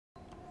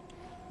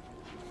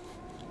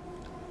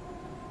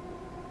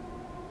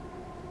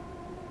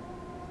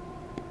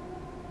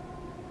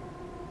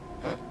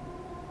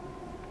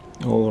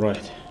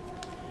Alright,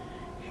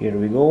 here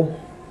we go.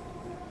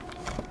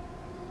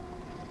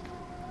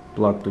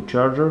 Plug to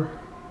charger,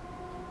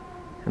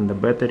 and the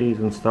battery is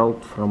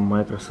installed from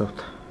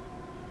Microsoft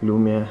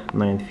Lumia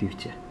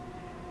 950.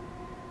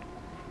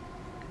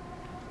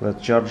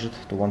 Let's charge it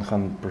to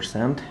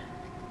 100%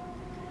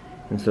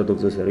 instead of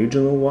this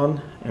original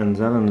one, and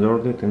then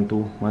insert it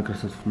into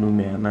Microsoft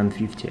Lumia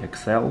 950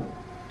 XL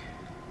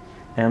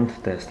and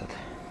test it.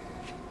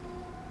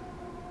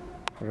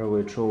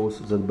 However, it shows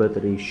that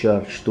battery is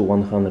charged to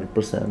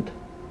 100%,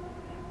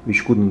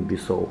 which couldn't be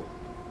so.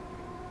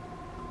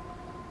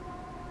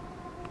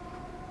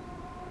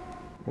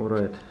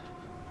 Alright,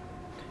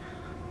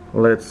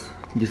 let's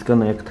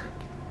disconnect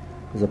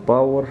the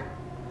power.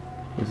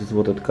 This is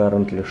what it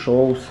currently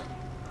shows.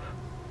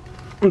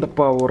 The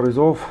power is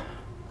off.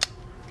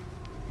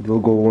 It will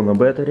go on a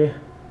battery.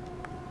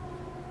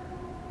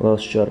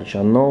 Last charge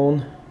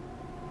unknown.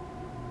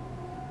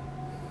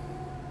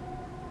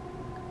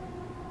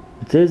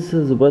 It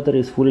says the battery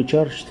is fully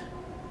charged,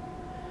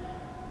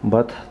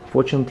 but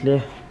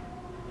fortunately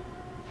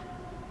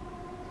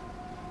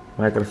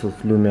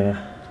Microsoft Lumia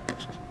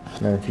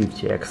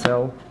 950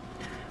 XL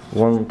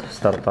won't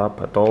start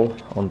up at all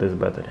on this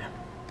battery.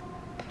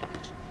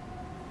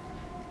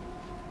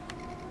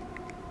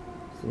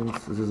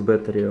 Since this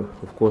battery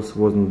of course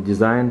wasn't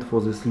designed for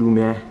this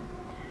Lumia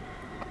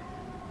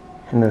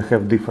and they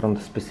have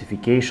different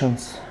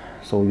specifications,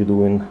 so you're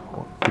doing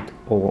it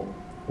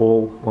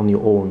all on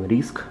your own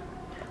risk.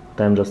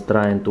 But I'm just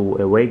trying to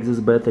awake this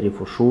battery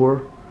for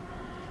sure.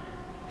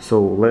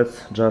 So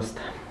let's just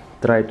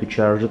try to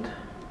charge it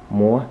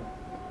more.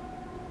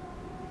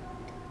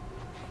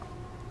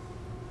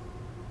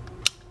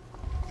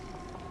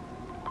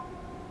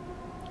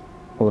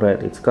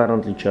 Alright, it's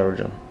currently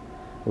charging.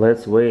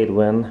 Let's wait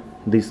when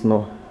this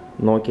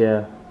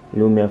Nokia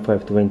Lumia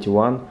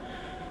 521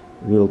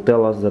 will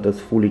tell us that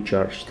it's fully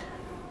charged.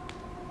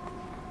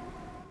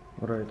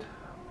 Alright,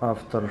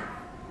 after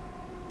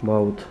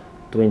about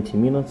 20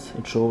 minutes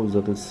it shows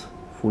that it's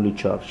fully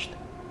charged.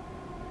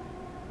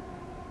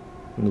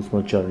 And it's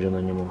not charging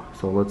anymore.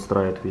 So let's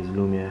try it with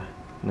Lumia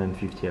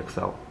 950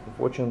 XL.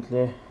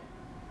 Unfortunately,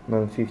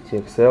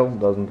 950 XL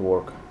doesn't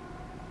work.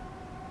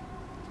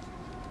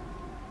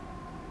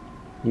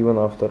 Even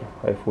after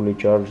I fully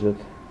charged it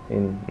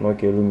in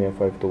Nokia Lumia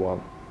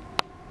 521.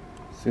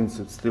 Since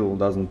it still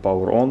doesn't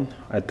power on,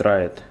 I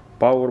tried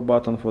power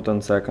button for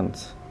 10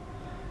 seconds,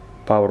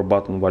 power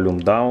button volume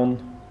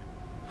down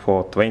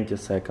for 20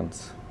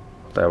 seconds,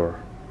 whatever,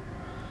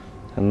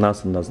 and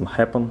nothing doesn't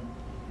happen.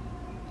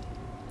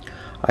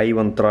 I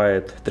even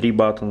tried 3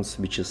 buttons,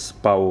 which is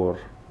power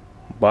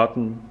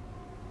button,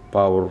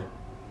 power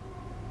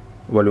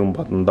volume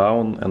button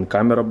down, and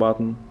camera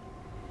button.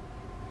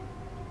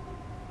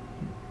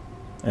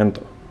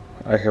 And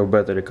I have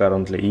battery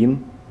currently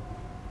in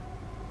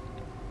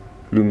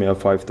Lumia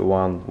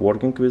 521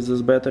 working with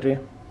this battery,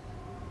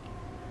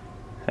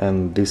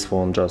 and this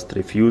phone just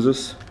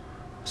refuses.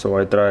 So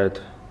I tried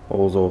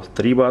all those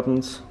 3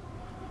 buttons,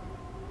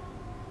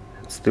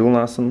 still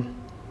nothing,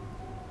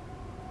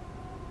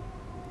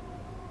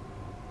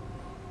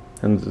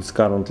 and it's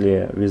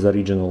currently with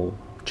original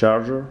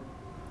charger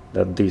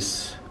that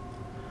this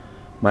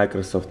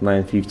Microsoft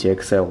 950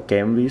 XL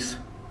came with.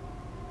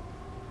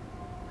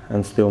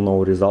 And still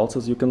no results,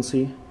 as you can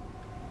see.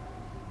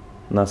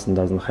 Nothing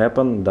doesn't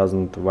happen, it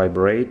doesn't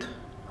vibrate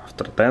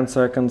after 10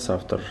 seconds,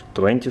 after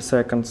 20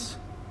 seconds,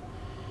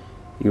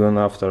 even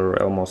after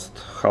almost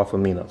half a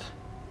minute.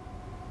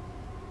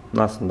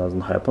 Nothing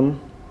doesn't happen.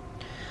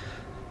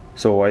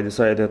 So I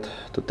decided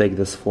to take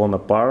this phone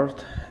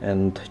apart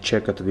and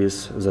check it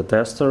with the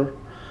tester,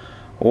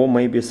 or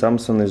maybe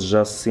something is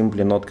just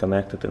simply not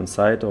connected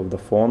inside of the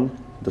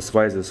phone. That's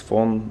why this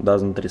phone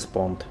doesn't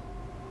respond.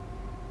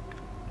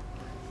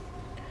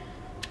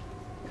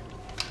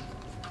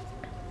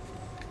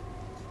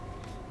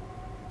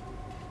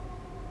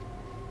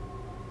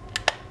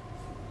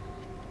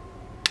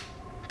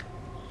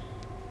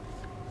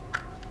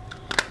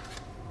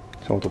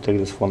 So to take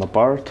this phone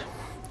apart,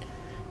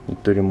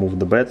 need to remove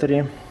the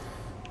battery.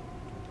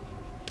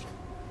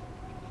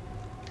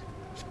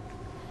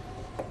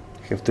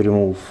 Have to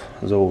remove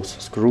those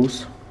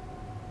screws.